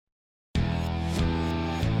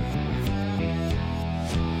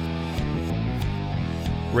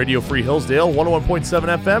Radio Free Hillsdale,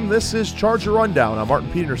 101.7 FM. This is Charger Rundown. I'm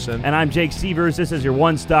Martin Peterson. And I'm Jake Severs. This is your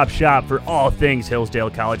one-stop shop for all things Hillsdale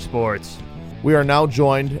College sports. We are now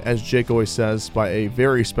joined, as Jake always says, by a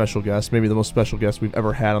very special guest, maybe the most special guest we've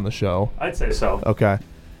ever had on the show. I'd say so. Okay.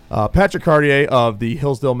 Patrick Cartier of the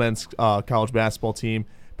Hillsdale men's college basketball team.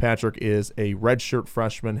 Patrick is a redshirt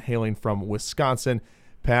freshman hailing from Wisconsin.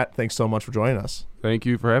 Pat, thanks so much for joining us. Thank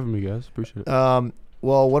you for having me, guys. Appreciate it.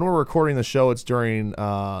 Well, when we're recording the show, it's during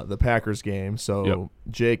the Packers game, so Yep.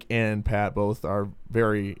 Jake and Pat both are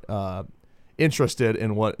very interested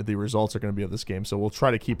in what the results are going to be of this game, so we'll try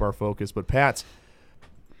to keep our focus. But Pat,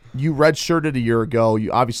 you redshirted a year ago.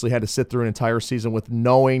 You obviously had to sit through an entire season with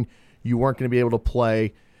knowing you weren't going to be able to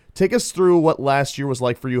play. Take us through what last year was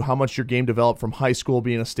like for you, how much your game developed from high school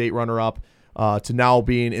being a state runner-up to now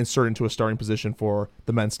being inserted into a starting position for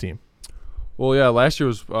the men's team. Well, yeah, last year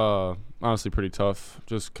was honestly pretty tough,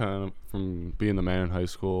 just kind of from being the man in high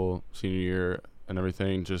school, senior year and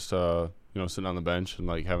everything, just sitting on the bench and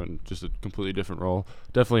like having just a completely different role.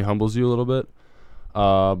 Definitely humbles you a little bit.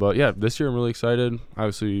 But yeah, this year I'm really excited.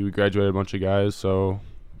 Obviously, we graduated a bunch of guys, so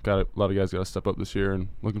got a lot of guys got to step up this year, and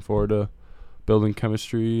looking forward to building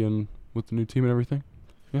chemistry and with the new team and everything.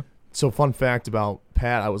 Yeah. So fun fact about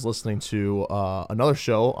Pat, I was listening to another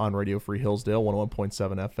show on Radio Free Hillsdale,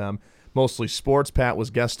 101.7 FM, mostly sports. Pat was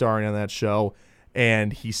guest starring on that show,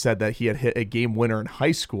 and he said that he had hit a game winner in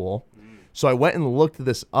high school. So I went and looked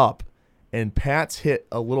this up, and Pat's hit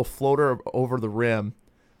a little floater over the rim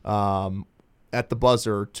at the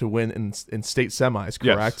buzzer to win in state semis,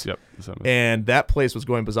 correct? Yes, yep. And that place was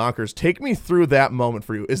going bazonkers. Take me through that moment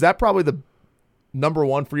for you. Is that probably the number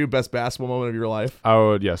one for you, best basketball moment of your life? I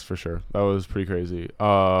would, yes, for sure. That was pretty crazy.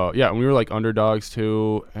 Yeah, and we were like underdogs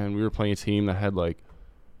too, and we were playing a team that had like,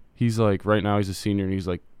 he's like, right now he's a senior, and he's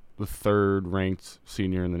like the third ranked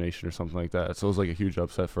senior in the nation or something like that. So it was like a huge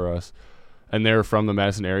upset for us. And they were from the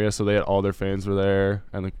Madison area, so they had all their fans were there,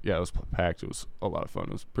 and like, yeah, it was packed. It was a lot of fun.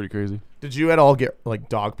 It was pretty crazy. Did you at all get like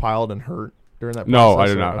dogpiled and hurt during that process? No, I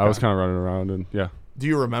did not. Okay. I was kind of running around, and yeah. Do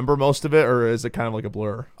you remember most of it, or is it kind of like a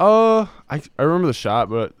blur? I remember the shot,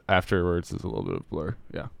 but afterwards it's a little bit of a blur.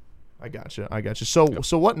 Yeah. I gotcha.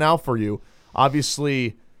 So what now for you?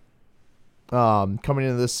 Obviously, coming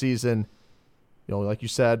into this season, like you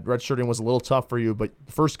said, redshirting was a little tough for you, but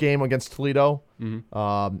first game against Toledo,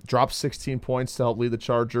 dropped 16 points to help lead the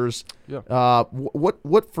Chargers. Yeah.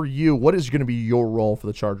 What for you? What is going to be your role for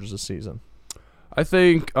the Chargers this season? I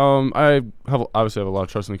think I obviously have a lot of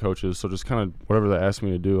trust in the coaches, so just kind of whatever they ask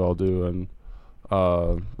me to do, I'll do, and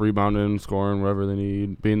rebounding, scoring, whatever they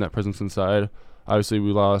need, being that presence inside. Obviously,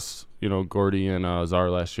 we lost, Gordy and Zar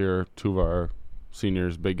last year, two of our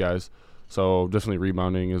seniors, big guys. So definitely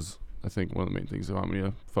rebounding is, I think, one of the main things they want me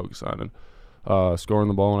to focus on, and scoring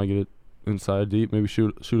the ball when I get it inside deep, maybe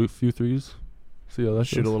shoot a few threes. See how that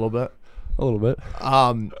shoot goes. A little bit. A little bit.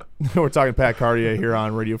 We're talking Pat Cartier here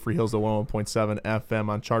on Radio Free Hillsdale 101.7 FM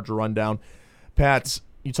on Charger Rundown. Pat,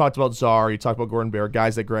 you talked about Czar, you talked about Gordon Bear,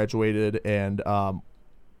 guys that graduated, and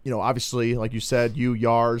obviously, like you said,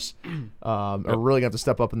 Yars are really going to have to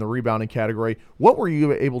step up in the rebounding category. What were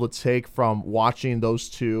you able to take from watching those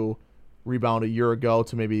two rebound a year ago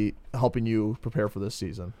to maybe helping you prepare for this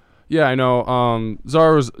season? Yeah, I know.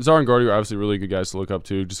 Czar and Gordy were obviously really good guys to look up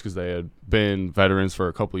to, just because they had been veterans for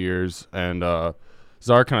a couple of years. And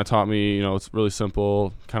Czar kind of taught me, it's really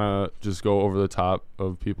simple. Kind of just go over the top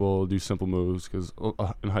of people, do simple moves. Because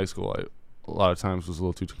in high school, a lot of times was a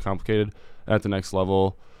little too complicated. At the next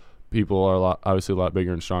level, people are obviously a lot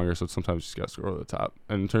bigger and stronger, so sometimes you just got to go over the top.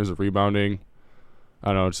 And in terms of rebounding,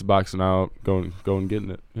 I don't know, just boxing out, going and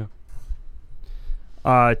getting it. Yeah.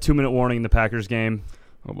 2-minute warning in the Packers game.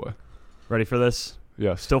 Oh, boy. Ready for this?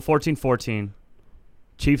 Yes. Still 14-14.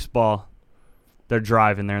 Chiefs ball. They're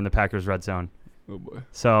driving there in the Packers red zone. Oh, boy.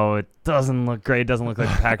 So it doesn't look great. It doesn't look like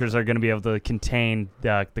the Packers are going to be able to contain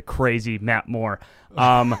the crazy Matt Moore.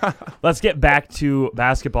 Let's get back to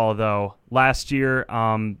basketball, though. Last year,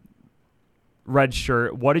 red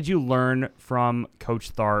shirt. What did you learn from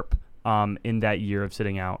Coach Tharp in that year of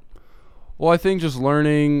sitting out? Well, I think just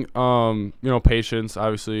learning, patience,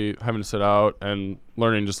 obviously having to sit out and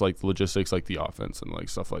learning just like the logistics, like the offense and like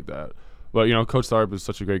stuff like that. But, Coach Tharp is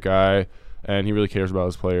such a great guy, and he really cares about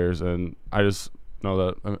his players. And I just know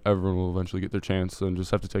that everyone will eventually get their chance and just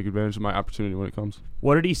have to take advantage of my opportunity when it comes.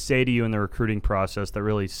 What did he say to you in the recruiting process that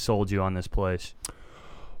really sold you on this place?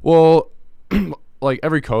 Well, like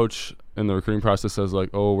every coach in the recruiting process says like,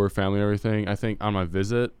 oh, we're family and everything. I think on my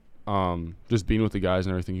visit, just being with the guys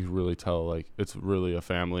and everything, you really tell like it's really a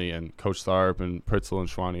family. And Coach Tharp and Pritzel and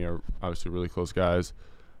Schwani are obviously really close guys,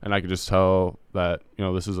 and I could just tell that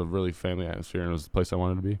this is a really family atmosphere, and it was the place I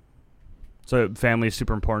wanted to be. So family is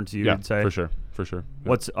super important to you, Yeah, you'd say? for sure. Yeah.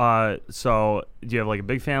 What's so do you have like a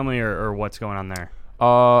big family or what's going on there?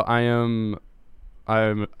 I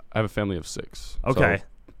have a family of 6. Okay.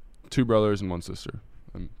 So 2 brothers and 1 sister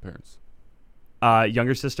and parents.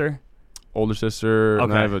 Younger sister? Older sister, and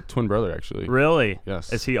Okay. then I have a twin brother actually. Really?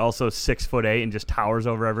 Yes. Is he also 6'8" and just towers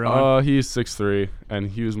over everyone? He's 6'3", and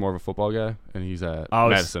he was more of a football guy, and he's at Oh,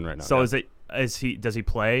 Madison right now. So yeah. does he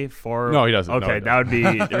play for? No, he doesn't. Okay, No, he that would be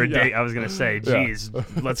ridiculous. I was gonna say, geez,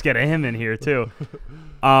 let's get him in here too.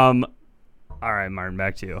 All right, Martin,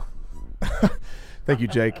 back to you. Thank you,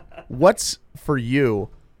 Jake. What's for you?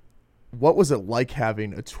 What was it like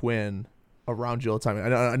having a twin around you all the time?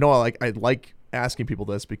 I know I like asking people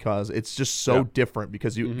this because it's just so different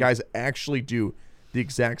because you guys actually do the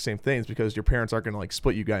exact same things because your parents aren't going to like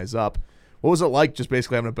split you guys up. What was it like just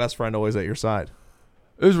basically having a best friend always at your side?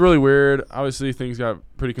 It was really weird. Obviously, things got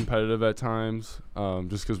pretty competitive at times,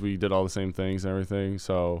 just because we did all the same things and everything.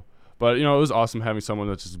 So, but it was awesome having someone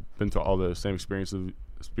that's just been through all the same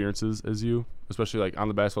experiences as you. Especially like on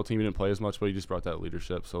the basketball team, you didn't play as much, but you just brought that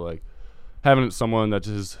leadership. So like having someone that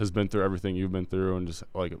just has been through everything you've been through and just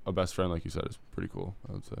like a best friend, like you said, is pretty cool,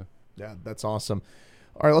 I would say. Yeah, that's awesome.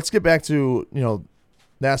 All right, let's get back to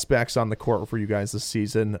the aspects on the court for you guys this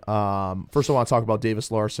season. First, I want to talk about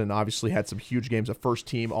Davis Larson. Obviously, had some huge games, a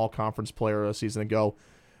first-team All-Conference player a season ago.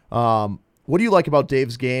 What do you like about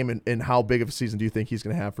Dave's game, and how big of a season do you think he's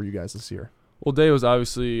going to have for you guys this year? Well, Dave was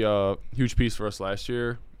obviously a huge piece for us last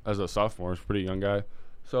year as a sophomore. He's a pretty young guy.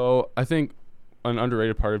 So I think an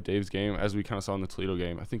underrated part of Dave's game, as we kind of saw in the Toledo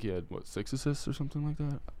game, I think he had, 6 assists or something like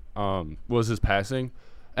that, was his passing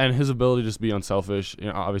and his ability to just be unselfish.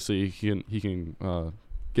 Obviously, he can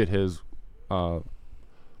get his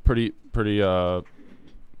pretty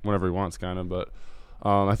whenever he wants, kind of. But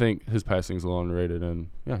I think his passing is a little underrated, and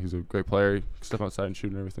yeah, he's a great player. He can step outside and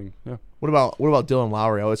shoot and everything. Yeah. What about Dylan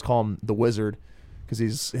Lowry? I always call him the Wizard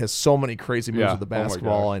because has so many crazy moves with the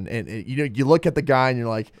basketball, and you look at the guy and you're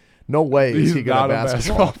like, no way is he good at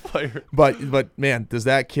basketball. Player. But man, does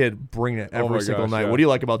that kid bring it every single night? Yeah. What do you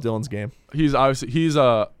like about Dylan's game? He's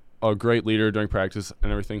a great leader during practice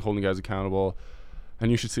and everything, holding guys accountable. And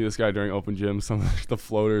you should see this guy during open gym. Some of the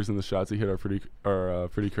floaters and the shots he hit are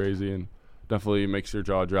pretty crazy, and definitely makes your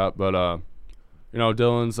jaw drop. But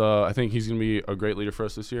Dylan's I think he's gonna be a great leader for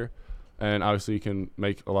us this year, and obviously he can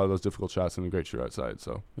make a lot of those difficult shots and a great shooter outside.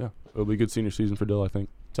 So yeah, it'll be a good senior season for Dill, I think.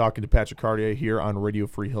 Talking to Patrick Cartier here on Radio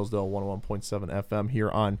Free Hillsdale 101.7 FM here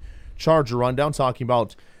on Charger Rundown, talking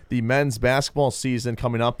about the men's basketball season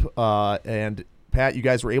coming up. And Pat, you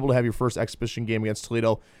guys were able to have your first exhibition game against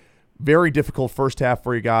Toledo. Very difficult first half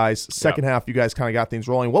for you guys. Second half, you guys kind of got things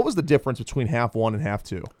rolling. What was the difference between half one and half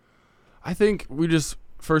two? I think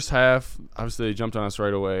first half, obviously they jumped on us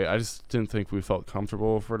right away. I just didn't think we felt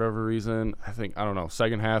comfortable for whatever reason. I don't know.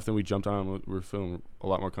 Second half, then we jumped on them. We were feeling a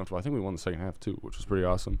lot more comfortable. I think we won the second half too, which was pretty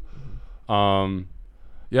awesome.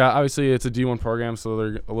 Yeah, obviously it's a D1 program, so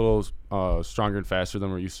they're a little stronger and faster than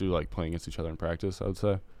we're used to, like playing against each other in practice, I would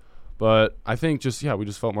say. But I think we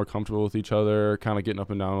just felt more comfortable with each other, kind of getting up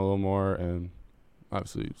and down a little more, and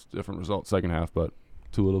obviously it's a different result second half, but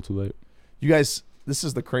too little too late. You guys, this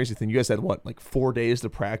is the crazy thing. You guys had, 4 days to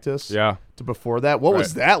practice? Yeah. To before that? What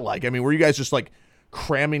was that like? I mean, were you guys just,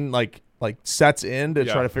 cramming, like sets in to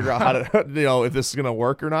try to figure out how to, if this is going to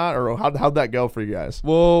work or not? Or how'd that go for you guys?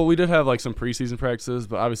 Well, we did have, some preseason practices,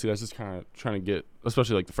 but obviously that's just kind of trying to get,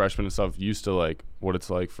 especially, the freshmen and stuff, used to, what it's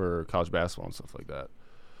like for college basketball and stuff like that.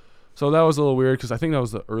 So that was a little weird because I think that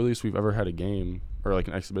was the earliest we've ever had a game or,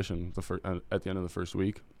 an exhibition at the end of the first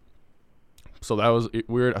week. So that was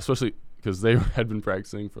weird, especially because they had been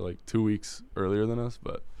practicing for 2 weeks earlier than us,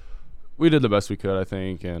 but we did the best we could, I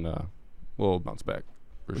think, and we'll bounce back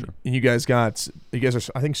for sure. And you guys are,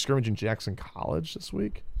 I think, scrimmaging Jackson College this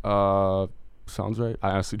week. Sounds right.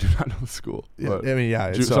 I honestly do not know the school. Yeah, I mean,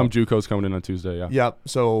 yeah, some JUCOs coming in on Tuesday. Yeah. Yep.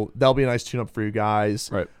 So that'll be a nice tune-up for you guys.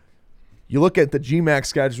 Right. You look at the GMAC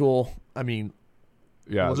schedule. I mean,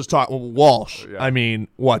 yeah. We'll just talk Walsh. Yeah. I mean,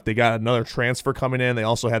 what, they got another transfer coming in. They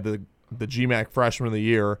also had the GMAC freshman of the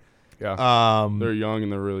year. Yeah. They're young and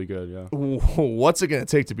they're really good. Yeah. What's it going to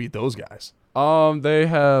take to beat those guys? They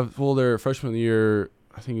have their freshman of the year.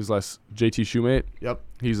 I think he's JT Shoemate. Yep.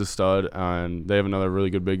 He's a stud, and they have another really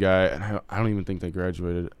good big guy. And I don't even think they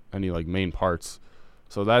graduated any main parts,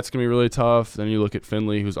 so that's gonna be really tough. Then you look at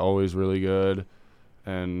Findlay, who's always really good,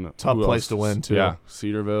 and tough place to win too. Yeah,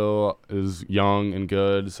 Cedarville is young and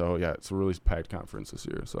good, so yeah, it's a really packed conference this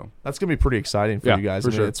year. So that's gonna be pretty exciting for you guys.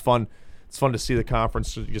 For sure. It's fun. It's fun to see the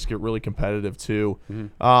conference just get really competitive too.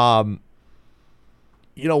 Mm-hmm.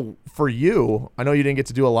 for you, I know you didn't get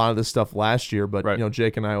to do a lot of this stuff last year, but Right.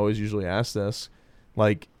 Jake and I always usually ask this,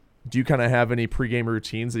 like, do you kind of have any pregame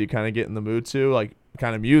routines that you kind of get in the mood to, like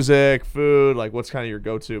kind of music, food, like what's kind of your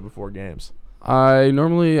go-to before games? I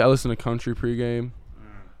listen to country pregame,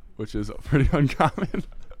 which is pretty uncommon.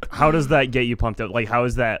 How does that get you pumped up? Like, how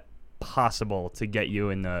is that possible to get you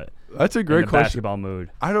in the That's a great question. basketball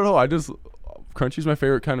mood? I don't know. Country's my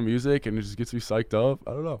favorite kind of music, and it just gets me psyched up.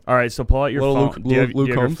 I don't know. All right, so pull out your Little phone. Luke- do you have, Luke do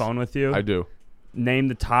you have your Combs? phone with you? I do. Name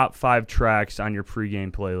the top 5 tracks on your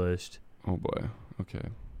pregame playlist. Oh boy. Okay,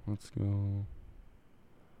 let's go.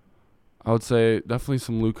 I would say definitely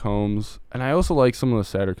some Luke Combs, and I also like some of the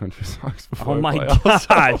sadder country songs. Before Oh I my play also.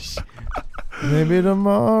 gosh! Maybe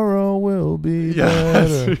tomorrow will be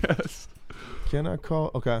Yes, better. yes. Can I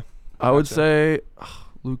call? Okay. I would Gotcha. say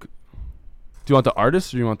Luke. Do you want the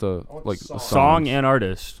artist or do you want the want like song. the Song songs? and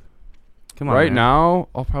artist. Come on. Right man. now,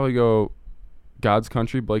 I'll probably go God's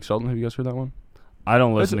Country, Blake Shelton. Have you guys heard that one? I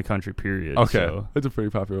don't That's listen to country. Period. Okay, so- it's a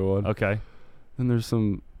pretty popular one. Okay. Then there's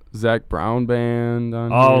some Zach Brown band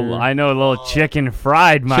on Oh, here. I know a little chicken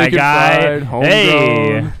fried, my Chicken guy. Fried,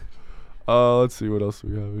 Hey. Homegrown. Let's see what else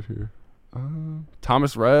we have in here.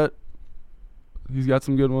 Thomas Rhett. He's got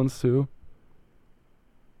some good ones too.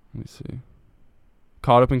 Let me see.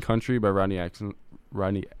 Caught Up in Country by Rodney Atkins.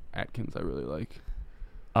 I really like.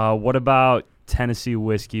 What about Tennessee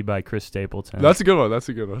Whiskey by Chris Stapleton? That's a good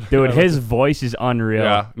one. Dude, his voice is unreal.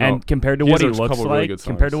 Yeah, no. And compared to He what has he a looks couple really like, good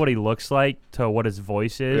compared to songs. what he looks like to what his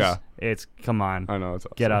voice is, Yeah. it's come on. I know it's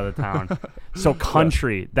awesome. Get out of the town. So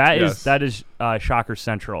country, Yes. that is Shocker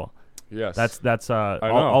Central. Yes. That's know.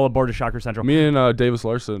 all aboard to Shocker Central. Me and Davis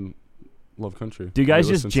Larson love country. Do you guys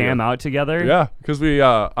We just listen jam together. out together? Yeah, because we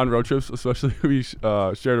on road trips, especially we shared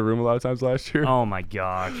a room a lot of times last year. Oh my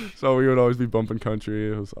gosh. So we would always be bumping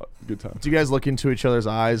country. It was a good time. Do you guys look into each other's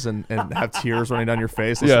eyes and have tears running down your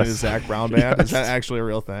face listening to Yes. Zach Brown Band? Is that Yes. actually a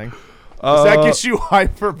real thing? Does that get you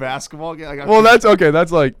hyped for basketball? Like, Well, that's okay.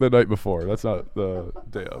 That's like the night before. That's not the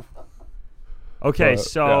day of. Okay,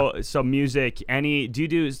 But, so music. Do you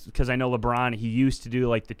do? Because I know LeBron. He used to do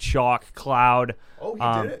like the chalk cloud. Oh,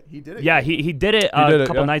 He did it. Yeah, he did it He did a it,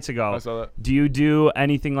 couple yeah. nights ago. I saw that. Do you do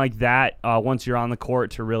anything like that once you're on the court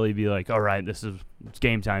to really be like, all right, it's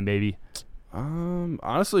game time, baby?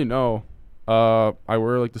 Honestly, no. I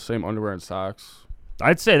wear like the same underwear and socks.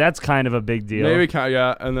 I'd say that's kind of a big deal. Maybe kind of,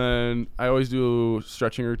 yeah. And then I always do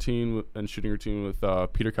stretching routine and shooting routine with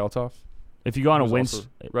Peter Kaltoff. If you go on a who's win, also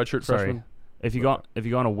redshirt sorry, freshman. if you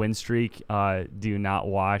go on a win streak, do you not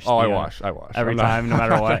wash? Oh, I the, wash. every I'm not- time, no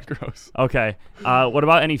matter I'm not what? that gross. Okay. What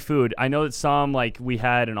about any food? I know that some, like, we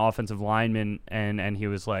had an offensive lineman, and he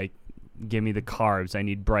was like, give me the carbs. I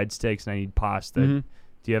need breadsticks and I need pasta. Mhm.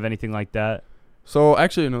 Do you have anything like that? So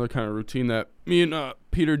actually, another kind of routine that me and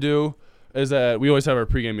Peter do is that we always have our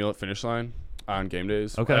pregame meal at finish line on game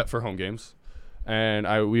days. Okay. For home games, and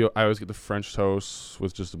I always get the French toast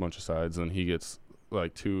with just a bunch of sides, and he gets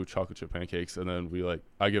like 2 chocolate chip pancakes, and then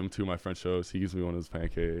I give him 2 of my French toast. He gives me 1 of his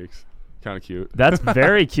pancakes. Kind of cute. That's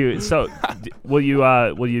very cute. So, will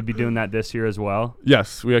you be doing that this year as well?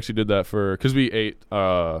 Yes, we actually did that because we ate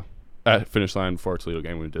at finish line for our Toledo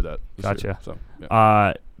game. We did that. This Gotcha. year, so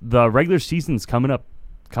yeah. The regular season's coming up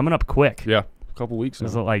quick. Yeah, a couple weeks.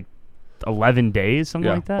 Is now. it like 11 days, something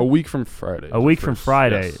Yeah, like that? a week from Friday. A week from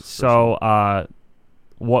Friday. Yes, So,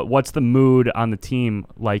 what's the mood on the team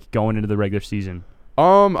like going into the regular season?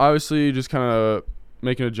 Obviously, just kind of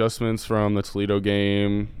making adjustments from the Toledo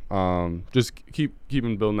game. Just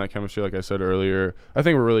keeping building that chemistry, like I said earlier. I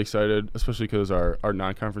think we're really excited, especially because our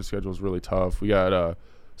non-conference schedule is really tough. We got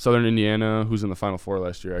Southern Indiana, who's in the Final Four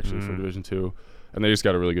last year, actually, for Division II, and they just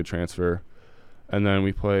got a really good transfer. And then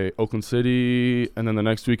we play Oakland City, and then the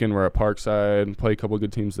next weekend we're at Parkside and play a couple of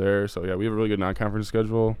good teams there. So, yeah, we have a really good non-conference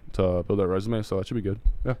schedule to build our resume, so that should be good.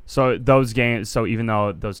 Yeah. So those games. So even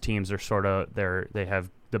though those teams are sort of they have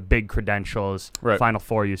the big credentials, Right. Final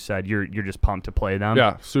Four. You said you're just pumped to play them.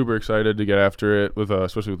 Yeah, super excited to get after it with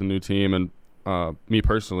especially with the new team, and me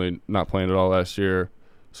personally not playing at all last year.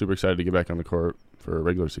 Super excited to get back on the court for a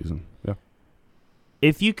regular season. Yeah.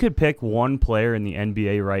 If you could pick one player in the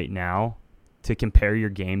NBA right now to compare your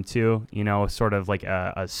game to, sort of like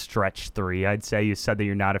a stretch 3, I'd say. You said that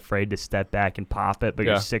you're not afraid to step back and pop it, but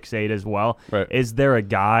Yeah. you're 6'8" as well. Right. Is there a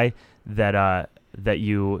guy that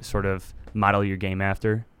you sort of model your game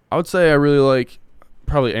after? I would say I really like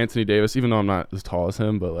probably Anthony Davis, even though I'm not as tall as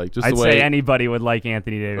him, but like just I'd the way say anybody would like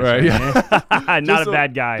Anthony Davis. Right, Not Just a the-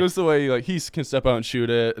 bad guy. Just the way like he can step out and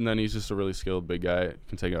shoot it, and then he's just a really skilled big guy,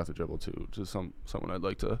 can take it off the dribble too. Just someone I'd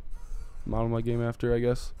like to model my game after, I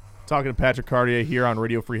guess. Talking to Patrick Cartier here on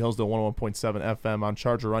Radio Free Hillsdale 101.7 FM on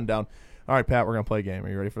Charger Rundown. All right, Pat, we're going to play a game. Are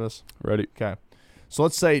you ready for this? Ready? Okay. So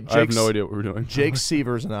let's say I have no idea what we're doing. Jake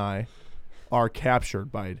Sievers and I are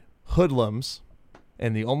captured by hoodlums,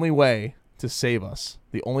 and the only way to save us,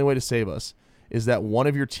 is that one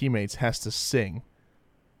of your teammates has to sing,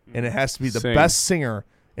 and it has to be the Sing. best singer,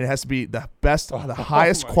 and it has to be the best, the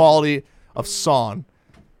highest my quality of song.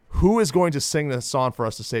 Who is going to sing the song for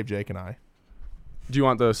us to save Jake and I? Do you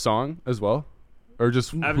want the song as well? Or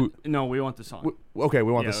just who? No, we want the song. Okay,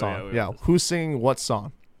 we want Yeah, the song. we Yeah, want the who's singing what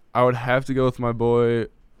song? I would have to go with my boy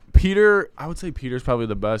Peter. I would say Peter's probably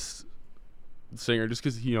the best singer just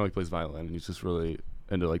because he plays violin and he's just really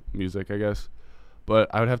into like music, I guess.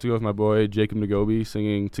 But I would have to go with my boy Jacob Nagobi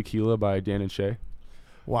singing Tequila by Dan and Shay.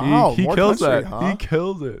 Wow, he more kills country, that. huh? He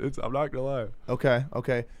kills it. I'm not gonna lie. Okay.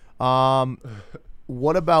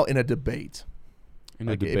 What about in a debate? In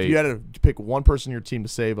a Like, debate, if you had to pick one person in your team to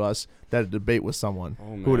save us, that had a debate with someone,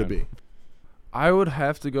 who would it man. be? I would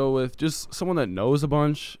have to go with just someone that knows a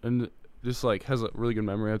bunch and just like has a really good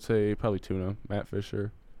memory. I'd say probably Tuna, Matt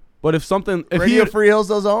Fisher. But if Radio Free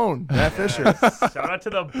Hillsdale's own Matt Fisher. Shout out to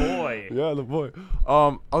the boy. Yeah, the boy.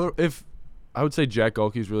 If I would say Jack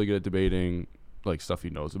Gulke's really good at debating like stuff he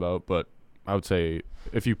knows about, but I would say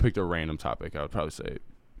if you picked a random topic, I would probably say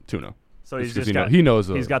Tuna. So he's 'cause just he knows.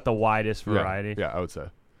 he's got the widest variety. Yeah, I would say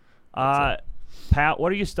Pat,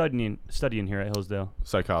 what are you studying here at Hillsdale?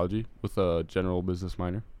 psychology with a general business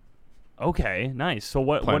minor. Okay, nice. So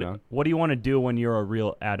what do you want to do when you're a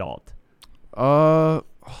real adult? I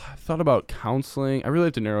thought about counseling. I really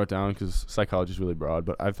have to narrow it down because psychology is really broad,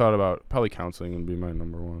 but I've thought about probably counseling would be my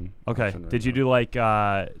number one. Okay. option right Did you now. do like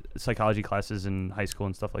psychology classes in high school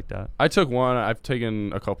and stuff like that? I took one. I've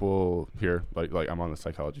taken a couple here. Like I'm on the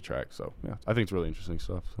psychology track, so yeah, I think it's really interesting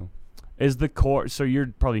stuff. So Is the core? So you're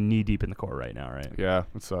probably knee deep in the core right now, right? yeah,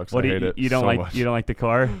 it sucks. What I do hate it. you don't so like? much. You don't like the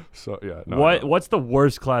core? So yeah. No, What's the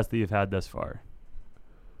worst class that you've had thus far?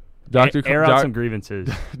 Dr. Air out some grievances.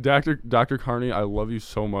 Dr. Carney, I love you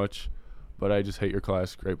so much, but I just hate your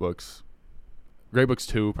class. Great Books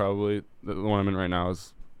 2 probably. The one I'm in right now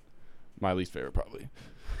is my least favorite probably.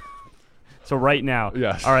 So right now,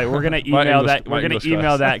 Yes. all right, we're gonna My email English- that. my We're gonna English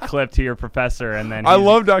email class. that clip to your professor, and then I he's-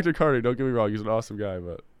 love Dr. Carney. Don't get me wrong. He's an awesome guy,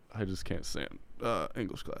 but I just can't stand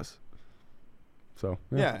English class. So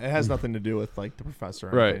Yeah, it has nothing to do with like the professor.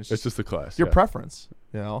 or Right. anything. It's just the class. your yeah. preference.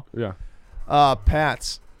 You know, Yeah.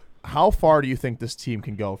 Pat, how far do you think this team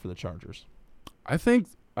can go for the Chargers? I think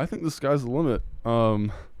the sky's the limit.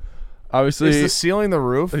 Obviously, Is the ceiling the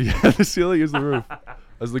roof? yeah, the ceiling is the roof,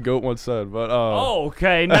 as the goat once said. But Oh,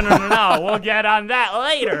 okay. No. We'll get on that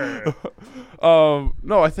later.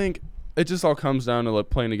 no, I think it just all comes down to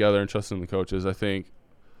like playing together and trusting the coaches. I think,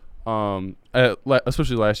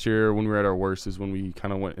 especially last year when we were at our worst is when we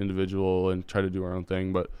kind of went individual and tried to do our own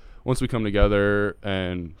thing. But once we come together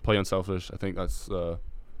and play unselfish, I think that's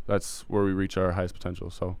where we reach our highest potential.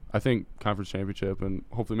 So I think conference championship and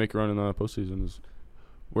hopefully make a run in the postseason is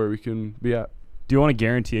where we can be at. Do you want to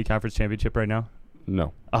guarantee a conference championship right now?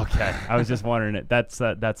 No, Okay, I was just wondering it. That's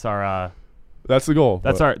our that's the goal.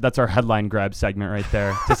 that's our headline grab segment right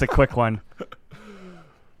there. Just a quick one.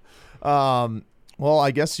 Well,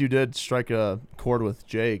 I guess you did strike a chord with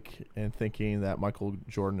Jake in thinking that Michael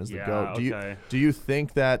Jordan is the GOAT. Okay. Do you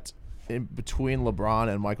think that in between LeBron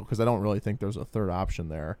and Michael, because I don't really think there's a third option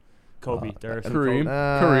there. Kobe. There's Kareem.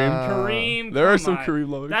 Kareem. There are come some on. Kareem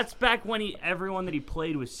lovers. That's back when everyone that he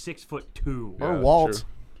played was 6'2". Yeah, Or that's Walt.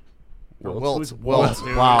 true. Or Who's Wilt. Wilt,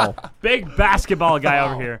 dude? Wow. Big basketball guy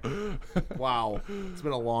over here. Wow. It's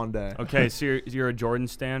been a long day. Okay, so you're a Jordan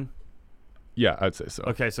stan? Yeah, I'd say so.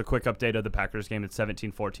 Okay, so quick update of the Packers game. It's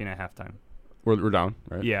 17-14 at halftime. We're down,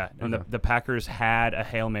 right? Yeah, and Okay. the Packers had a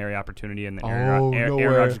Hail Mary opportunity, and Oh, Aaron no way.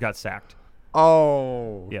 Rodgers got sacked.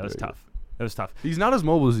 Oh. Yeah, it was tough. It was tough. He's not as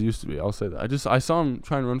mobile as he used to be. I'll say that. I saw him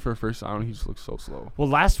trying to run for a first down. And he just looks so slow. Well,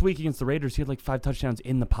 last week against the Raiders, he had like 5 touchdowns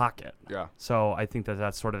in the pocket. Yeah. So I think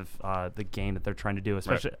that's sort of the game that they're trying to do.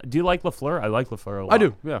 Especially, do you like LaFleur? I like LaFleur a lot. I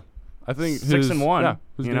do. Yeah. I think 6-1, Yeah,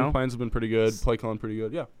 his you game know? plans have been pretty good. Play calling pretty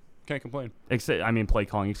good. Yeah. Can't complain. Play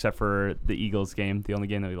calling except for the Eagles game, the only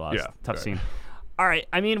game that we lost. Yeah, Tough right. scene. All right.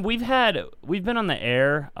 I mean, we've been on the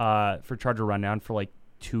air for Charger Rundown for like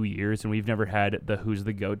 2 years, and we've never had the Who's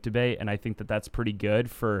the GOAT debate, and I think that that's pretty good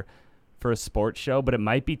for a sports show, but it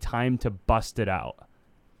might be time to bust it out.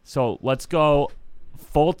 So let's go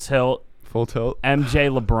full tilt, Full tilt. MJ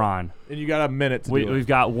LeBron. And you got a minute to do it. We've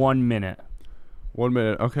got 1 minute. 1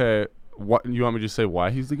 minute. Okay. What you want me to just say?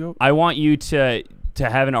 Why he's the GOAT? I want you to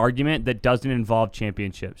have an argument that doesn't involve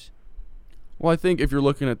championships. Well, I think if you're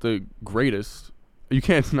looking at the greatest, you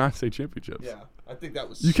can't not say championships. Yeah. I think that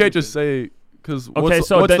was You can't just say Because Okay, what's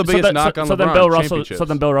so the biggest knock on so LeBron? then Bill Russell. Championships. So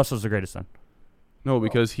then Bill Russell's the greatest then. No,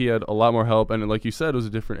 because he had a lot more help, and like you said, it was a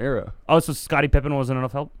different era. Oh, so Scottie Pippen wasn't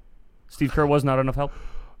enough help. Steve Kerr was not enough help.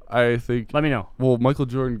 I think. Let me know. Well, Michael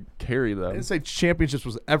Jordan carried I them. didn't say championships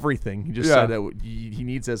was everything. He just Yeah. said that he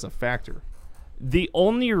needs as a factor. The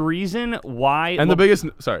only reason why And the biggest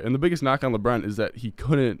knock on LeBron is that he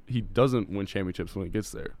doesn't win championships when he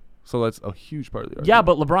gets there. So that's a huge part of the argument. Yeah,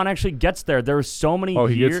 but LeBron actually gets there. There were so many Oh,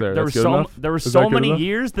 he years. gets there. There were That's good so enough? there were Is so that good many enough?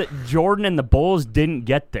 years that Jordan and the Bulls didn't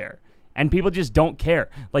get there, and people just don't care.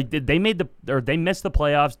 Like they missed the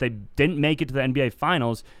playoffs. They didn't make it to the NBA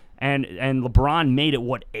Finals, and LeBron made it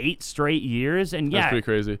 8 straight years. And That's yeah, pretty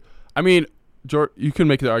crazy. I mean, you can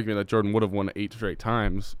make the argument that Jordan would have won 8 straight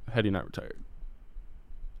times had he not retired.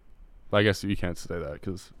 I guess you can't say that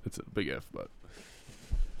because it's a big if, but.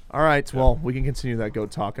 All right, well, we can continue that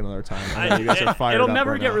goat talk another time. I know you guys are fired it'll up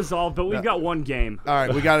never right get now. resolved. But we've got one game. All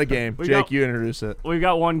right, we got a game. Jake, you introduce it. We've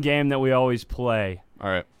got one game that we always play, All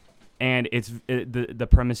right. and the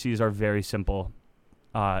premises are very simple.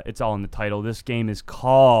 It's all in the title. This game is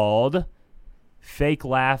called Fake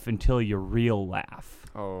Laugh Until You Real Laugh.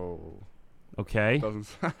 Oh. Okay? Doesn't.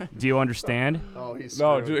 Do you understand? Oh, he's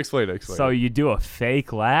No, dude, explain it. So you do a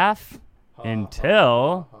fake laugh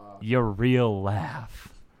until you real laugh.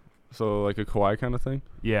 So like a Kawhi kind of thing?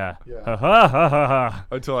 Yeah. Yeah. Ha ha ha ha ha.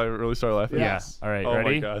 Until I really start laughing? Yeah. Yes. All right. Oh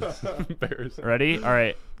Ready? my god. Embarrassing. Ready? All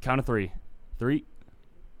right. Count of 3. 3,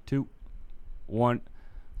 2, 1.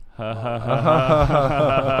 Ha ha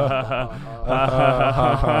ha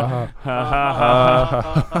ha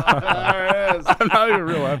ha. There it is. I'm not even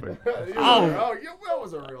real laughing. Oh. That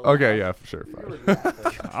was a real. Okay, yeah, for sure. Fine.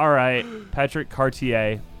 All right. Patrick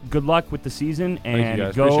Cartier. Good luck with the season you, and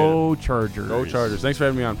guys. go Chargers. Go Chargers. Thanks for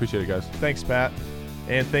having me on. Appreciate it, guys. Thanks, Pat.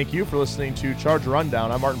 And thank you for listening to Charger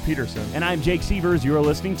Rundown. I'm Martin Peterson. And I'm Jake Sievers. You are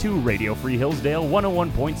listening to Radio Free Hillsdale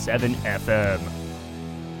 101.7 FM.